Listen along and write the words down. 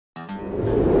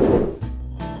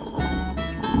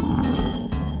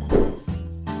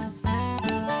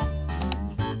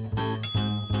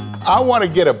I want to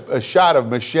get a shot of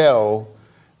Michelle,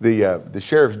 the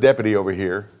sheriff's deputy over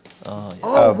here. Oh, yeah.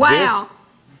 Oh, wow.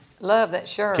 Love that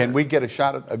shirt. Can we get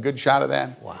a good shot of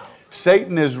that? Wow.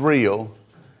 Satan is Real,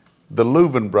 the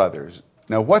Louvin Brothers.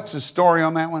 Now, what's the story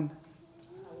on that one?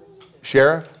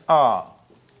 Sheriff? Well,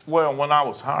 when I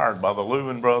was hired by the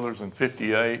Louvin Brothers in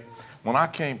 '58, when I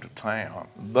came to town,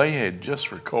 they had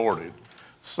just recorded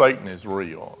Satan is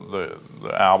Real, the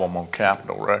album on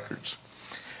Capitol Records.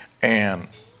 And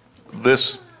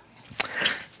this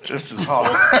is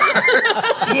hard.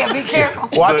 Yeah, be careful.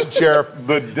 Watch it, Sheriff.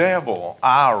 The devil,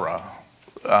 Ira,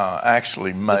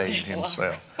 actually made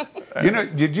himself. You know,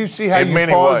 did you see how In you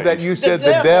many paused ways. that? You said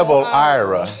the devil,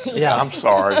 Ira, Yeah, I'm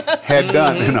sorry. had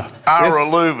done. You know, Ira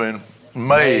Louvin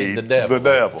made the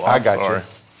devil. I got you.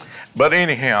 But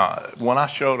anyhow, when I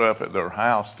showed up at their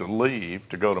house to leave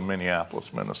to go to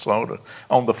Minneapolis, Minnesota,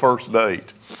 on the first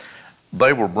date,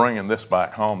 they were bringing this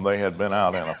back home. They had been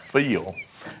out in a field,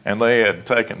 and they had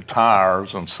taken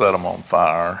tires and set them on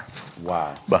fire.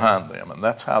 Wow. Behind them, and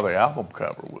that's how the album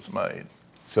cover was made.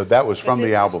 So that was from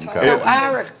the album cover. So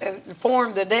Ira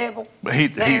formed the devil? He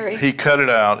cut it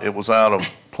out. It was out of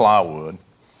plywood,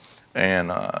 and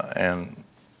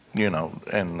you know,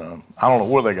 and I don't know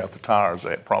where they got the tires.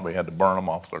 They probably had to burn them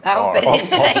off their car.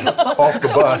 Off the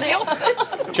bus.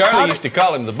 Charlie used to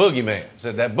call him the boogeyman.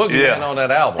 Said that boogeyman on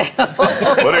that album.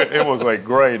 But it was a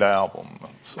great album.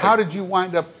 So, How did you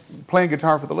wind up playing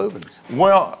guitar for the Louvins?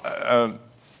 well,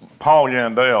 Paul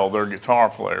Yandell, their guitar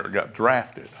player, got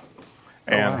drafted.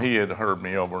 And he had heard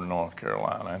me over in North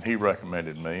Carolina, and he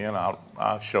recommended me, and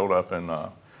I showed up in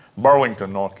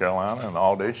Burlington, North Carolina, and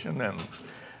auditioned,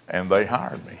 and they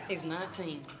hired me. He's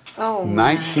 19. Oh,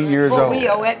 19 years well, old. we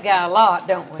owe that guy a lot,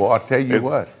 don't we? Well, I'll tell you It's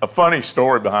what. a funny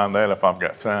story behind that if I've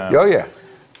got time. Oh, yeah.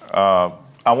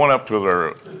 I went up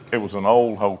to it was an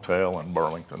old hotel in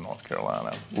Burlington, North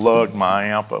Carolina, lugged my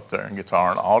amp up there and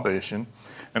guitar and auditioned,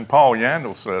 and Paul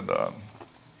Yandell said,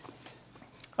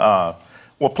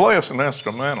 well, play us an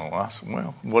instrumental. I said,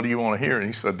 well, what do you want to hear? And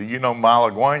he said, do you know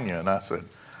Malagueña? And I said,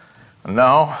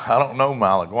 no, I don't know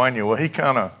Malagueña. Well, he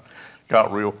kind of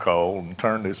got real cold and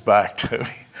turned his back to me.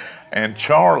 And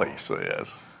Charlie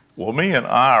says, well, me and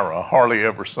Ira hardly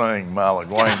ever sing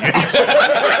Malagueña.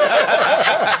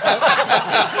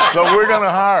 So we're going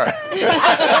to hire him.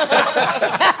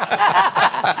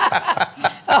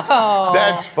 Oh.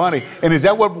 That's funny. And is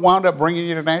that what wound up bringing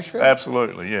you to Nashville?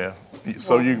 Absolutely, yeah.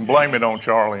 So you can blame it on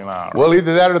Charlie and Ira. Well,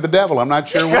 either that or the devil. I'm not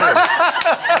sure which.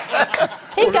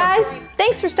 Hey guys,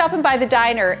 thanks for stopping by the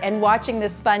diner and watching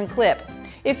this fun clip.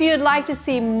 If you'd like to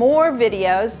see more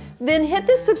videos, then hit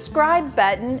the subscribe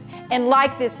button and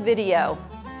like this video.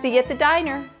 See you at the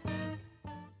diner.